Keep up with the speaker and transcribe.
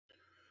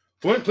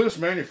Flint Cliffs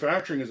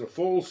Manufacturing is a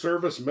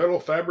full-service metal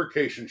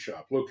fabrication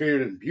shop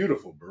located in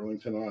beautiful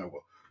Burlington,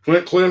 Iowa.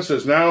 Flint Cliffs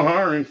is now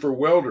hiring for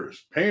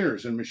welders,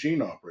 painters, and machine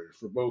operators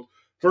for both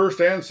first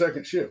and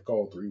second shift.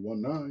 Call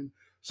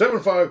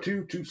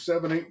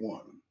 319-752-2781.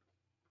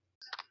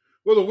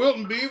 Well, the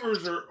Wilton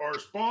Beavers are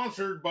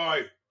sponsored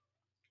by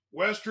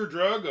Wester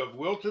Drug of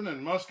Wilton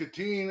and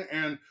Muscatine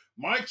and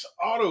Mike's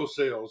Auto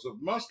Sales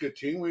of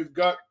Muscatine. We've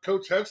got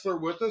Coach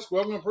Hetzler with us.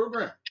 Welcome to the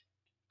program.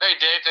 Hey,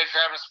 Dave. Thanks for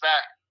having us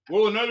back.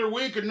 Well, another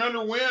week,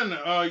 another win.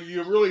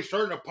 You're really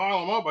starting to pile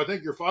them up. I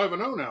think you're 5-0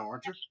 now,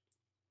 aren't you?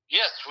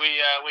 Yes, we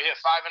hit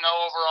 5-0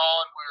 overall,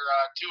 and we're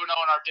 2-0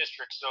 in our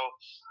district. So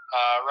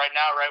right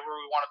now, right where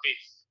we want to be.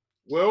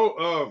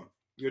 Well,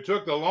 you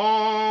took the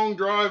long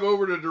drive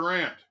over to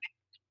Durant,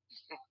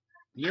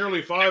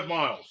 nearly 5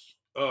 miles.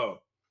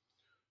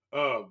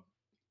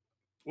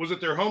 Was it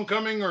their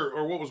homecoming,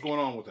 or what was going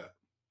on with that?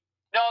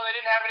 No, they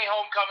didn't have any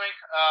homecoming.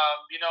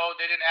 They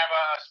didn't have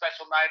a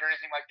special night or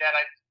anything like that.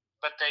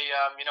 But they,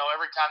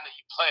 every time that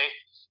you play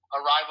a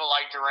rival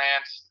like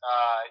Durant,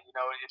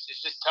 it's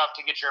just tough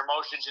to get your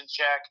emotions in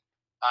check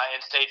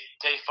and stay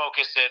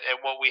focused at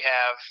what we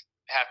have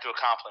to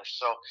accomplish.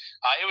 So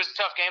it was a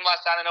tough game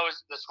last night. I know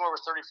the score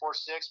was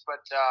 34-6, but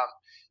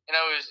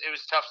it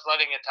was tough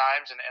sledding at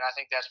times, and I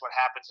think that's what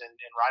happens in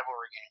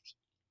rivalry games.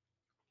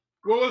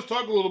 Well, let's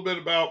talk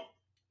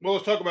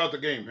about the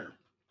game here.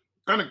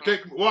 Kind of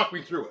walk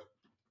me through it.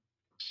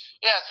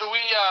 Yeah, so we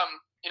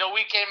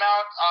came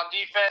out on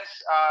defense,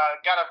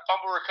 got a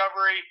fumble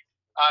recovery,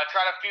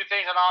 tried a few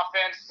things on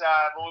offense,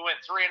 but we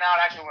went 3 and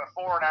out. Actually, we went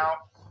 4 and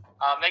out.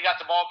 They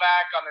got the ball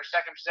back on their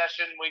second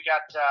possession. We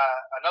got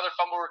another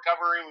fumble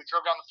recovery. We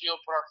drove down the field,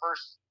 put our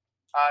first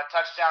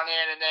touchdown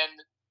in, and then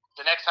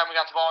the next time we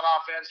got the ball on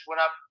offense, went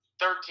up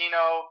 13-0.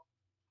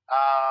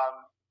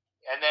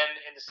 And then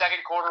in the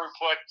second quarter, we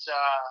put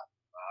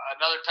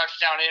another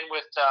touchdown in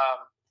with.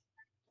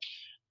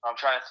 I'm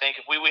trying to think.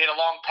 If we hit a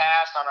long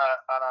pass on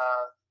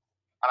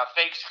a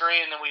fake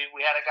screen, and then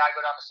we had a guy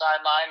go down the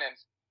sideline and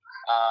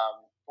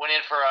went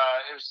in for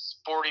it was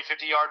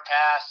 40-50-yard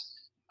pass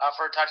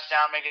for a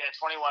touchdown, making it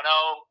 21-0.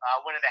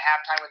 Went into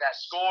halftime with that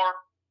score.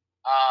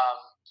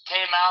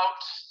 Came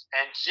out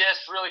and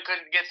just really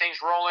couldn't get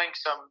things rolling.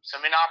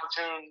 Some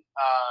inopportune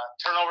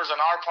turnovers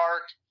on our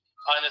part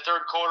in the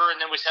third quarter,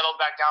 and then we settled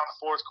back down in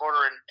the fourth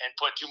quarter and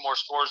put 2 more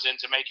scores in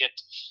to make it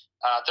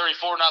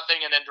 34-0,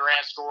 and then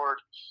Durant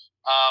scored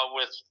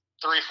with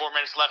 3-4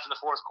 minutes left in the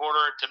fourth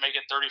quarter to make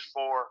it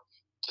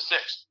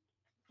 34-6.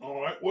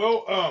 All right.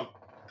 Well,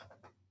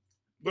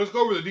 let's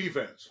go over the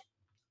defense.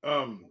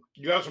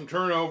 You got some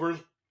turnovers.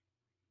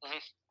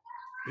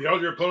 Mm-hmm. You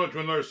held your opponent to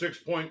another 6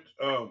 points.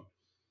 It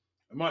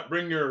might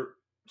bring your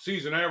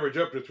season average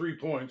up to 3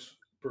 points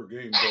per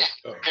game.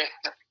 But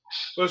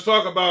let's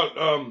talk about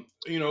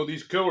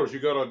these killers you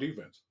got on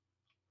defense.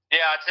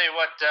 Yeah, I'll tell you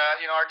what.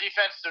 Our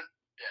defense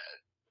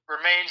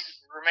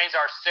remains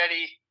our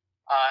steady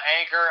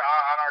anchor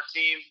on our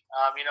team.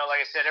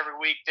 Like I said, every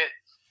week that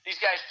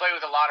these guys play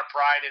with a lot of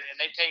pride, and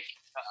they take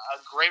a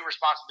great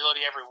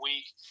responsibility every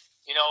week.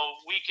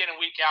 Week in and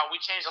week out,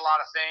 we change a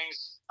lot of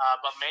things,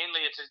 but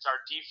mainly it's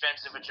our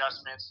defensive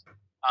adjustments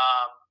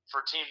for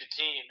team to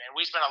team. And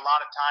we spend a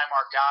lot of time,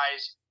 our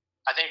guys,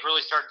 I think,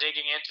 really start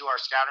digging into our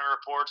scouting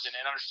reports and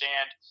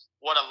understand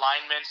what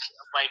alignments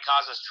might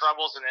cause us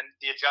troubles, and then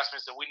the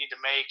adjustments that we need to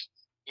make,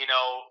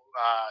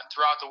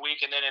 throughout the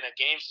week, and then in a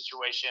game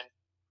situation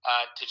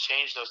to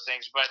change those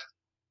things. But,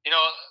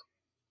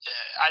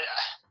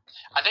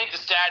 I think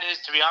the stat is,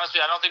 to be honest with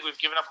you, I don't think we've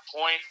given up a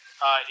point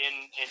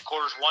in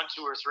quarters 1,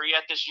 2, or 3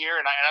 yet this year,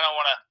 and I don't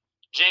want to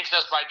jinx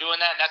us by doing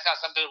that. And that's not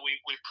something that we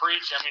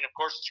preach. I mean, of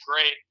course, it's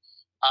great,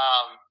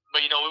 but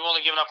we've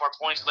only given up our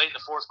points late in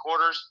the fourth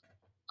quarters,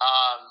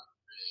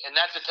 and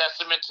that's a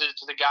testament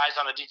to the guys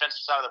on the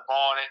defensive side of the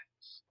ball.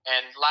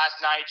 And last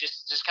night,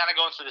 just kind of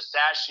going through the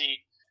stat sheet,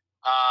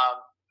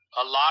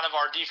 a lot of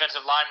our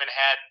defensive linemen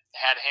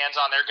had hands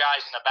on their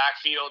guys in the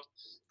backfield.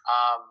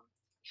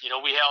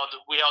 We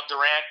held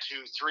Durant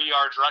to 3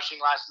 yards rushing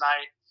last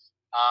night.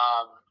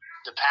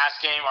 The pass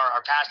game,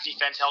 our pass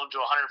defense held him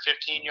to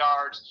 115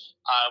 yards.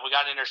 We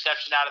got an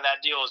interception out of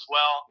that deal as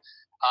well.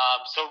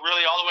 So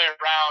really all the way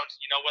around,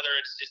 whether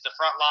it's the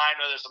front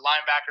line, whether it's the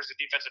linebackers, the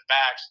defensive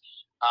backs,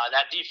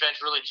 that defense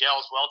really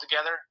gels well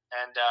together,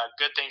 and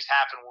good things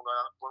happen when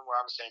we're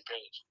on the same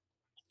page.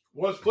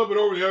 Let's flip it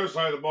over to the other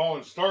side of the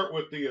ball and start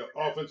with the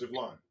offensive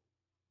line.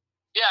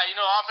 Yeah,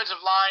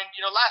 offensive line,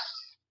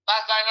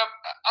 last night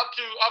up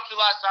to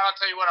last night, I'll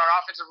tell you what, our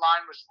offensive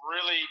line was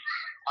really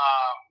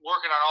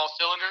working on all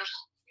cylinders.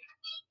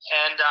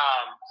 And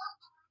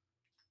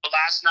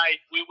last night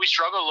we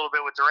struggled a little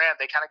bit with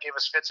Durant. They kind of gave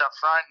us fits up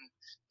front,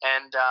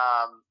 and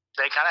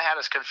they kind of had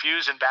us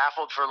confused and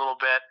baffled for a little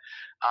bit.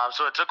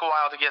 So it took a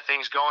while to get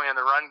things going in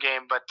the run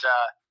game, but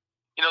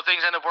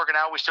things ended up working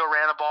out. We still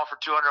ran the ball for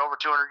over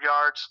 200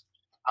 yards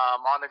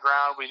on the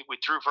ground. We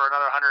threw for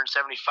another 175.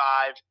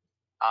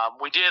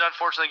 We did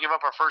unfortunately give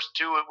up our first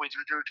 2. We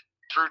threw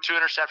 2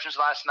 interceptions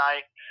last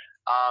night.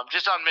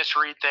 just on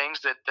misread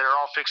things that are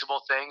all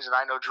fixable things, and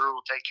I know Drew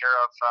will take care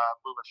of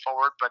moving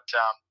forward. But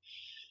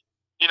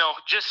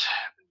just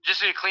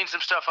need to clean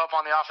some stuff up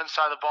on the offense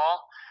side of the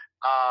ball.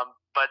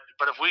 But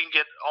if we can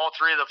get all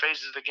three of the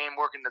phases of the game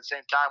working at the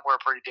same time, we're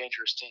a pretty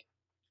dangerous team.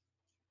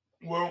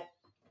 Well,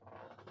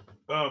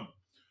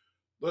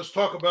 let's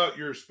talk about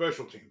your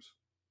special teams.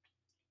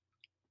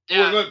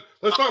 Yeah.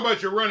 Let's talk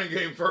about your running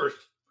game first.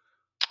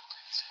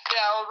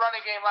 Yeah,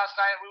 running game last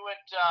night. We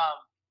went,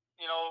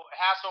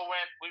 Hassel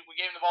went. We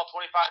gave him the ball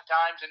 25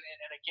 times,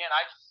 and again,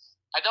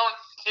 I don't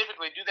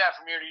typically do that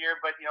from year to year,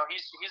 but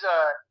he's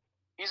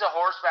a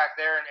horse back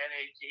there, and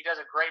he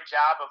does a great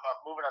job of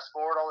moving us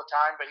forward all the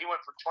time. But he went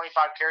for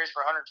 25 carries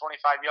for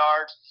 125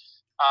 yards,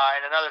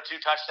 and another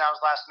 2 touchdowns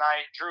last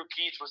night. Drew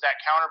Keith was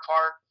that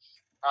counterpart,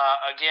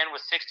 again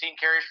with 16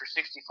 carries for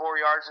 64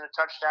 yards and a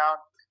touchdown.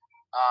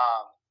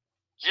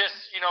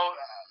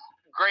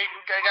 Great.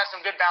 I got some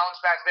good balance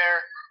back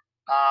there.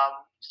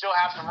 Still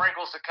have some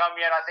wrinkles to come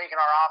yet, I think, in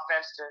our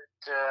offense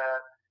to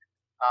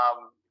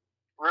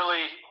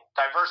really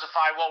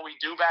diversify what we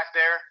do back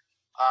there.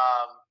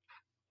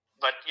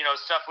 But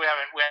stuff we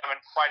haven't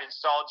quite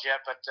installed yet.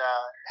 But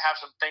have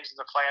some things in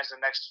the plans in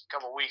the next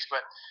couple of weeks.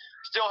 But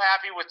still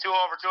happy with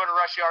over 200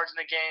 rush yards in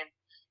the game.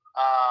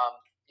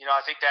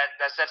 I think that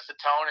sets the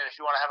tone. And if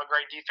you want to have a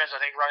great defense, I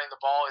think running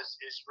the ball is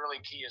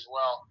really key as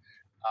well.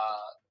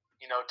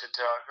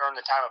 To earn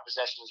the time of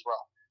possession as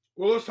well.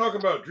 Well, let's talk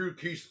about Drew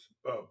Keith's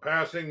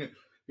passing.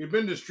 He's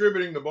been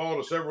distributing the ball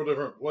to several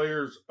different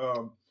players.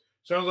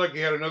 Sounds like he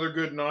had another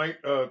good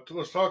night.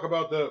 Let's talk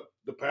about the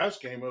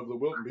pass game of the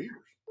Wilton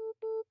Beavers.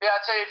 Yeah, I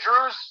tell you,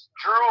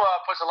 Drew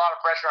puts a lot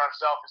of pressure on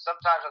himself, and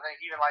sometimes I think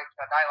even like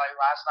a night like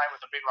last night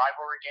with a big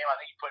rivalry game, I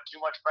think he put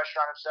too much pressure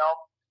on himself.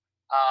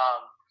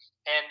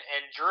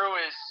 And Drew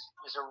is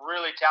a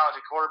really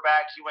talented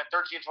quarterback. He went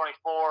 13-24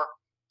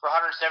 for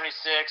 176,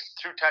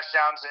 2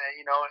 touchdowns,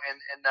 and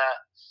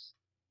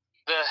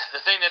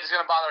the thing that is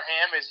going to bother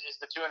him is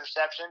the 2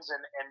 interceptions.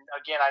 And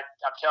again,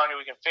 I'm telling you,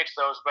 we can fix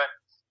those. But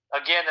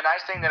again, the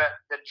nice thing that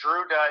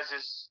Drew does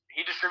is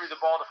he distributed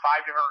the ball to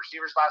 5 different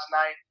receivers last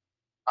night.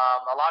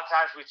 A lot of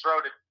times we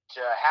throw to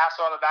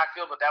Hassel on the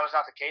backfield, but that was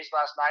not the case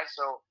last night.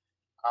 So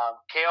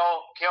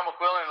Cale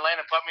McQuillan and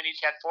Landon Putman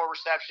each had 4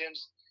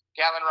 receptions.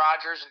 Gatlin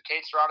Rogers and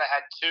Cade Serrata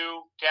had 2.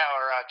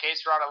 Cade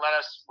Serrata led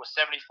us with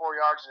 74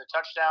 yards and a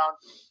touchdown.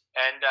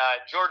 And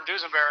Jordan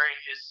Dusenberry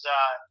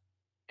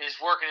is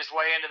working his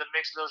way into the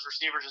mix of those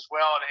receivers as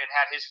well, and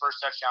had his first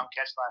touchdown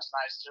catch last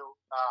night. So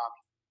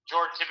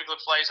Jordan typically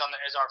plays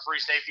as our free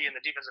safety in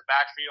the defensive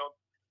backfield,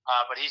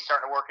 but he's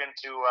starting to work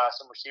into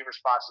some receiver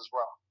spots as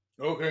well.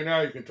 Okay,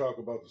 now you can talk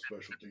about the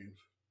special teams.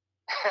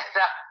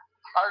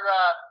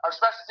 Our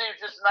special teams,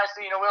 just a nice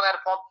thing. We only had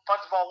to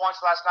punt the ball once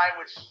last night,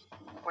 which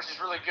is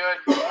really good.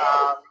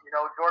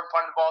 Jordan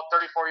punted the ball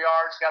 34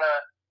 yards, got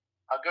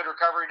a good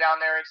recovery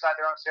down there inside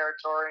their own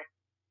territory.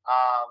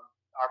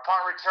 Our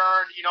punt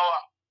return,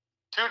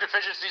 2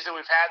 deficiencies that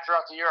we've had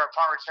throughout the year, our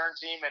punt return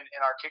team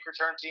and our kick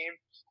return team.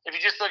 If you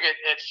just look at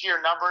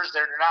sheer numbers,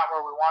 they're not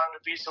where we want them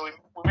to be. So we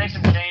made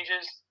some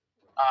changes.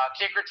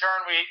 Kick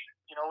return, we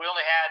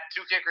only had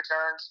 2 kick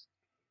returns.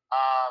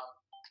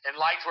 And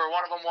liked where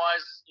one of them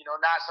was,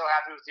 not so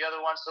happy with the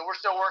other one. So we're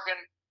still working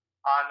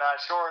on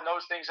shoring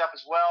those things up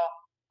as well.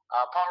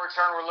 Punt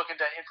return, we're looking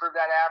to improve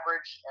that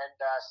average, and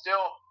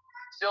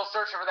still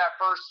searching for that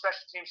first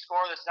special team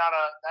score that's not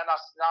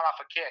off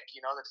a kick,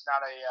 that's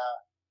not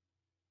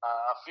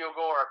a field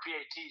goal or a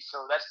PAT.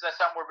 So that's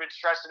something we've been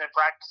stressing in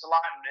practice a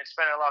lot and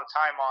spending a lot of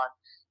time on,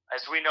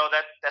 as we know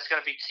that's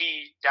going to be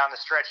key down the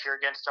stretch here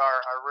against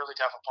our really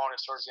tough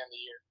opponents towards the end of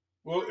the year.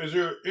 Well, is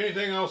there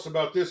anything else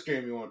about this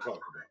game you want to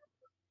talk about?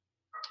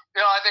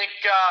 I think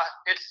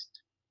it's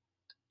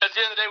at the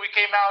end of the day we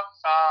came out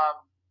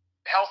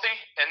healthy,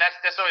 and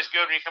that's always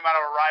good when you come out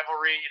of a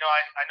rivalry.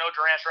 I know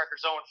Durant's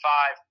record's 0-5,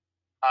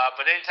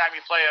 but anytime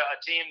you play a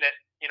team that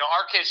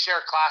our kids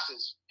share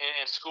classes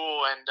in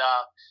school, and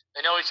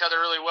they know each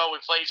other really well. We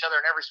play each other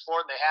in every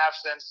sport, and they have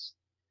since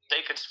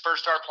they could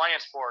first start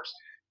playing sports.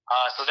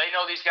 So they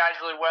know these guys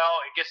really well.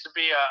 It gets to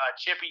be a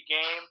chippy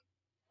game.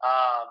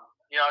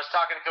 I was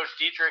talking to Coach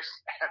Dietrich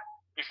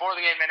before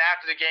the game and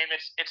after the game.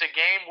 It's a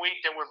game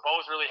week that we're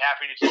both really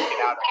happy to just get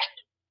out of.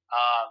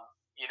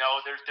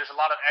 There's a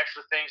lot of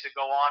extra things that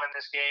go on in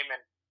this game,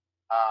 and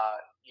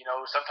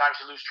sometimes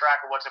you lose track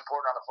of what's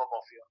important on the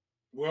football field.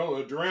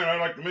 Well, Durant, I'd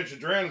like to mention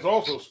Durant is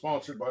also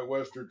sponsored by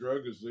Western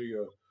Drug as they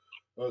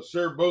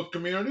serve both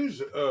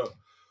communities.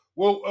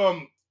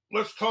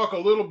 Let's talk a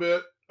little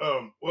bit.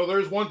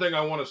 There's one thing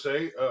I want to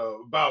say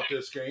about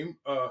this game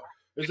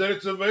is that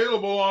it's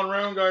available on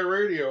Round Guy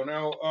Radio.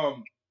 Now,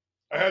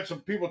 I had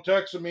some people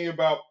texting me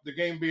about the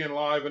game being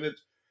live, and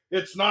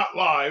it's not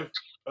live,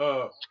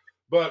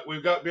 but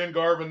we've got Ben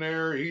Garvin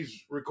there.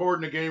 He's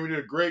recording the game. He did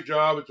a great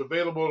job. It's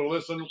available to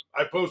listen.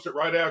 I post it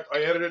right after.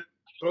 I edit it,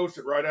 post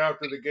it right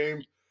after the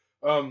game.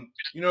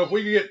 If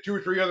we could get 2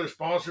 or 3 other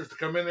sponsors to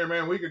come in there,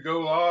 man, we could go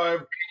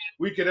live.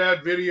 We could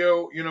add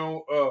video,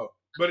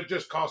 but it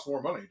just costs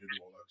more money to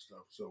do all that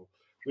stuff. So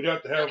we'd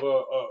have to have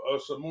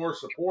some more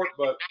support.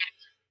 But,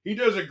 he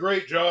does a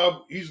great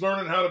job. He's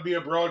learning how to be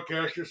a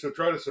broadcaster, so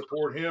try to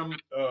support him.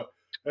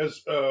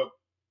 As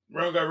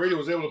Round Guy Radio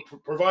was able to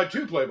provide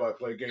 2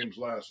 play-by-play games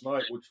last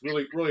night, which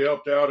really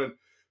helped out. And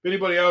if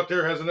anybody out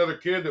there has another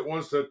kid that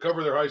wants to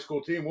cover their high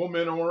school team, we'll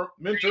mentor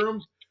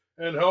them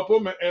and help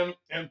them and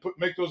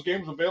make those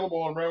games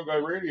available on Round Guy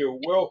Radio.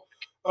 Well,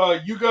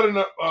 you got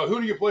enough.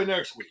 Who do you play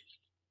next week?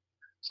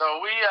 So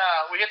we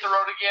hit the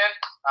road again.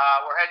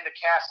 We're heading to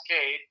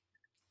Cascade.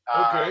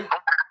 Okay.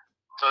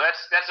 So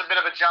that's a bit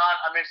of a jaunt.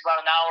 I mean, it's about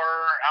an hour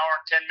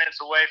and 10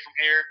 minutes away from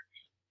here.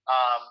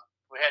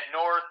 We head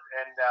north,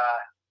 and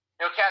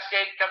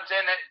Cascade comes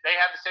in. They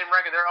have the same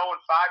record. They're 0-5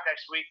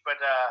 next week, but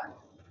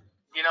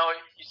you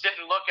sit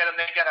and look at them.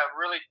 They got a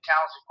really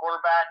talented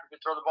quarterback who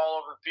can throw the ball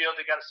over the field.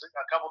 They got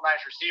a couple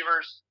nice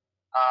receivers.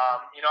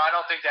 I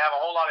don't think they have a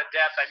whole lot of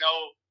depth. I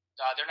know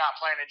they're not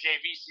playing a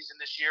JV season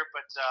this year,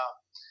 but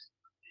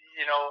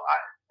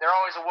they're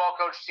always a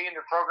well-coached team.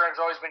 Their program's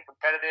always been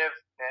competitive,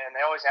 and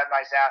they always have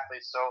nice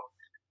athletes. So,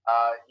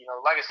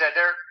 like I said,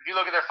 if you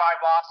look at their 5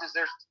 losses,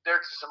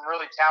 there's some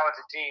really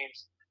talented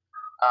teams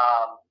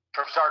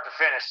from start to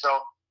finish.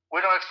 So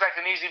we don't expect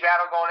an easy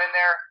battle going in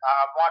there.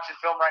 I'm watching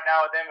film right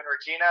now with them in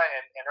Regina,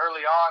 and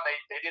early on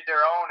they did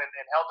their own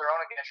and held their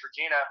own against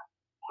Regina,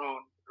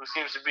 who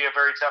seems to be a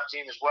very tough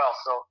team as well.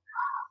 So,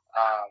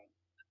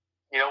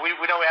 we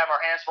know we have our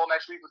hands full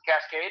next week with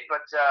Cascade,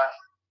 but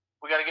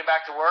we got to get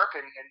back to work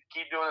and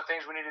keep doing the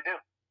things we need to do.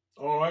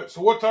 All right.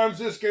 So what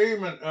time's this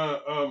game? And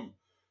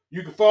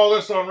you can follow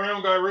this on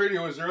Round Guy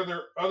Radio. Is there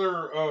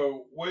other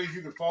ways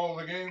you can follow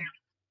the game?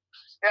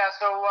 Yeah.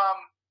 So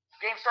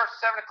game starts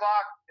at 7:00.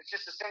 It's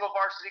just a single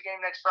varsity game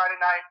next Friday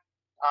night.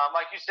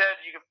 Like you said,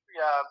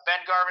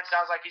 Ben Garvin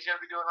sounds like he's going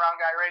to be doing Round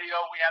Guy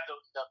Radio. We have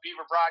the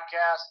Beaver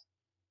broadcast,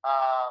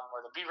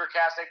 or the Beaver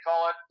cast they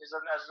call it, is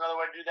another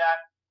way to do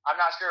that. I'm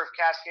not sure if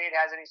Cascade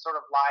has any sort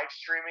of live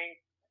streaming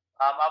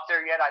up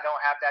there yet. I don't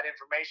have that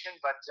information,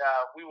 but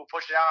we will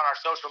push it out on our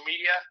social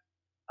media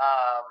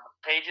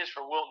pages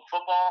for Wilton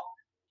football.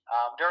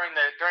 During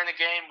the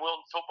game,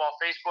 Wilton football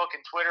Facebook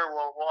and Twitter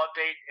will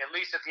update at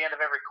least at the end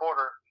of every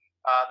quarter.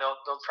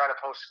 They'll try to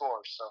post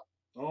scores. So.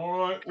 All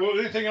right. Well,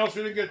 anything else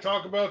we didn't get to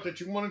talk about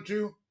that you wanted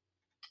to?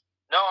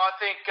 No, I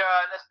think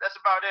that's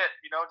about it.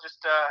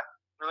 Just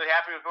really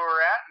happy with where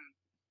we're at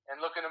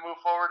and looking to move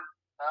forward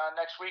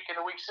next week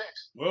into week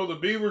 6. Well, the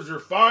Beavers are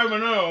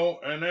 5-0,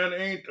 and that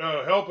ain't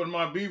helping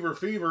my Beaver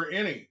fever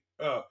any.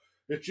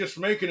 It's just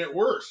making it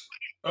worse.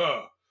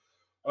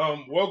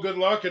 Well, good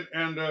luck and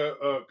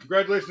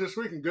congratulations this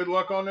week, and good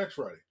luck on next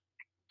Friday.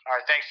 All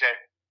right, thanks, Jay.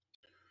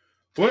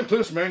 Flint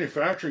Cliffs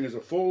Manufacturing is a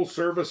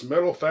full-service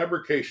metal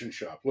fabrication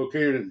shop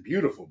located in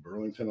beautiful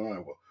Burlington,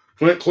 Iowa.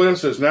 Flint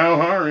Cliffs is now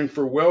hiring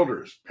for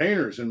welders,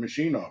 painters, and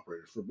machine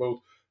operators for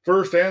both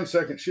first and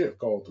second shift.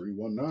 Call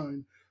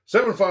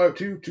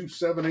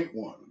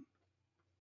 319-752-2781.